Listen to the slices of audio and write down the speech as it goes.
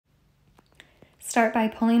Start by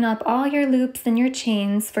pulling up all your loops and your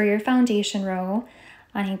chains for your foundation row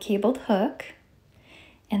on a cabled hook,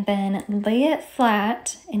 and then lay it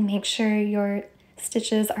flat and make sure your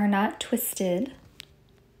stitches are not twisted.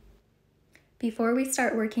 Before we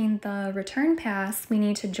start working the return pass, we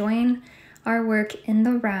need to join our work in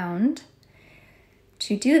the round.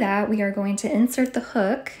 To do that, we are going to insert the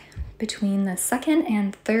hook between the second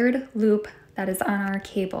and third loop that is on our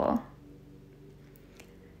cable.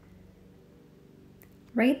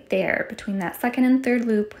 Right there, between that second and third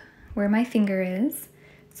loop where my finger is.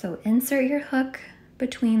 So insert your hook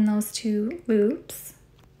between those two loops.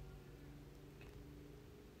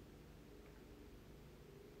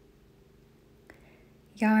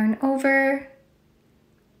 Yarn over,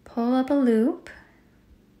 pull up a loop,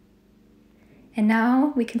 and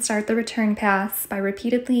now we can start the return pass by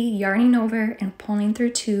repeatedly yarning over and pulling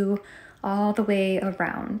through two all the way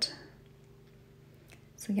around.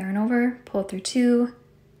 So yarn over, pull through two,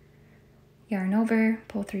 yarn over,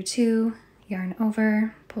 pull through two, yarn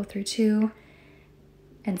over, pull through two,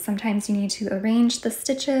 and sometimes you need to arrange the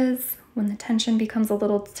stitches when the tension becomes a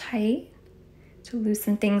little tight to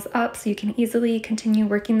loosen things up so you can easily continue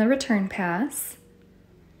working the return pass,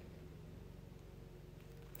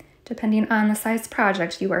 depending on the size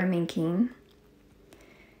project you are making.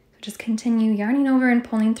 So just continue yarning over and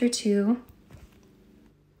pulling through two.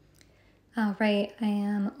 All right, I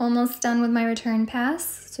am almost done with my return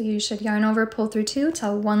pass. So you should yarn over, pull through two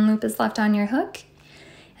till one loop is left on your hook.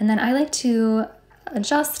 And then I like to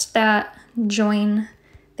adjust that join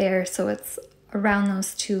there so it's around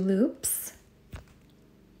those two loops.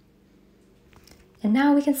 And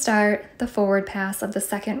now we can start the forward pass of the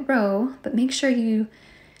second row, but make sure you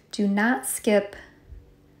do not skip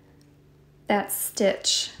that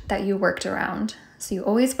stitch that you worked around. So you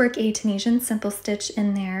always work a Tunisian simple stitch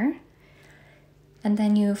in there, and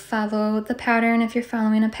then you follow the pattern. If you're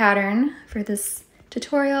following a pattern for this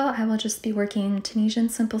tutorial, I will just be working Tunisian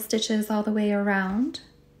simple stitches all the way around.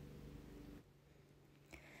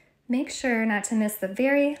 Make sure not to miss the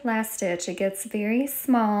very last stitch. It gets very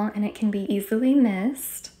small and it can be easily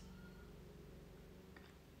missed,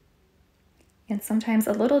 and sometimes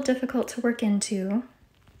a little difficult to work into.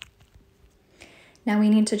 Now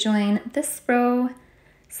we need to join this row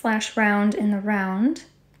slash round in the round,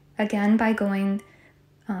 again by going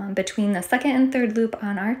between the second and third loop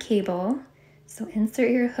on our cable. So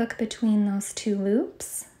insert your hook between those two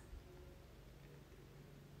loops.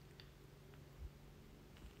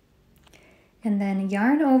 And then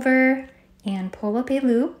yarn over and pull up a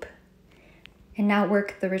loop. And now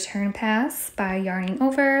work the return pass by yarning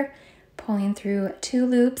over, pulling through two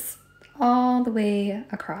loops all the way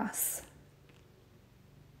across.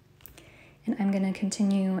 And I'm going to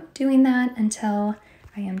continue doing that until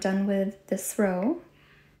I am done with this row.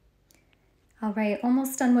 All right,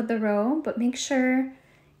 almost done with the row, but make sure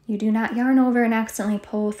you do not yarn over and accidentally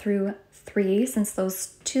pull through three, since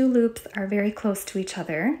those two loops are very close to each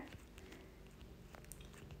other.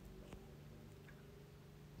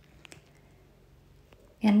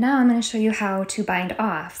 And now I'm going to show you how to bind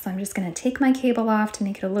off. So I'm just going to take my cable off to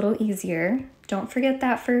make it a little easier. Don't forget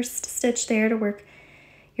that first stitch there to work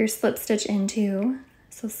your slip stitch into.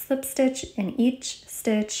 So slip stitch in each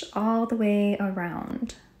stitch all the way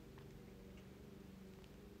around.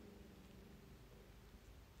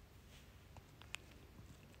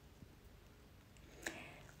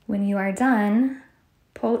 When you are done,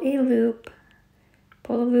 pull a loop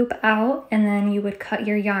out, and then you would cut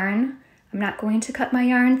your yarn. I'm not going to cut my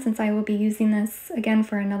yarn since I will be using this again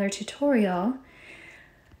for another tutorial.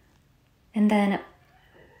 And then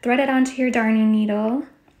thread it onto your darning needle,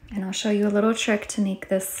 and I'll show you a little trick to make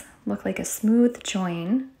this look like a smooth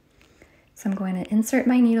join. So I'm going to insert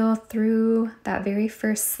my needle through that very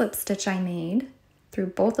first slip stitch I made, through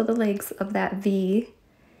both of the legs of that V,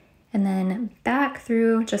 and then back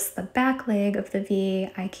through just the back leg of the V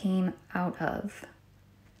I came out of.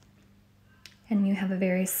 And you have a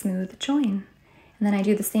very smooth join. And then I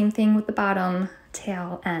do the same thing with the bottom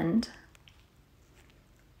tail end.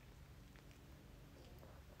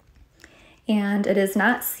 And it is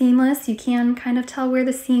not seamless. You can kind of tell where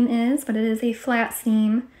the seam is, but it is a flat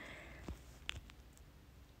seam.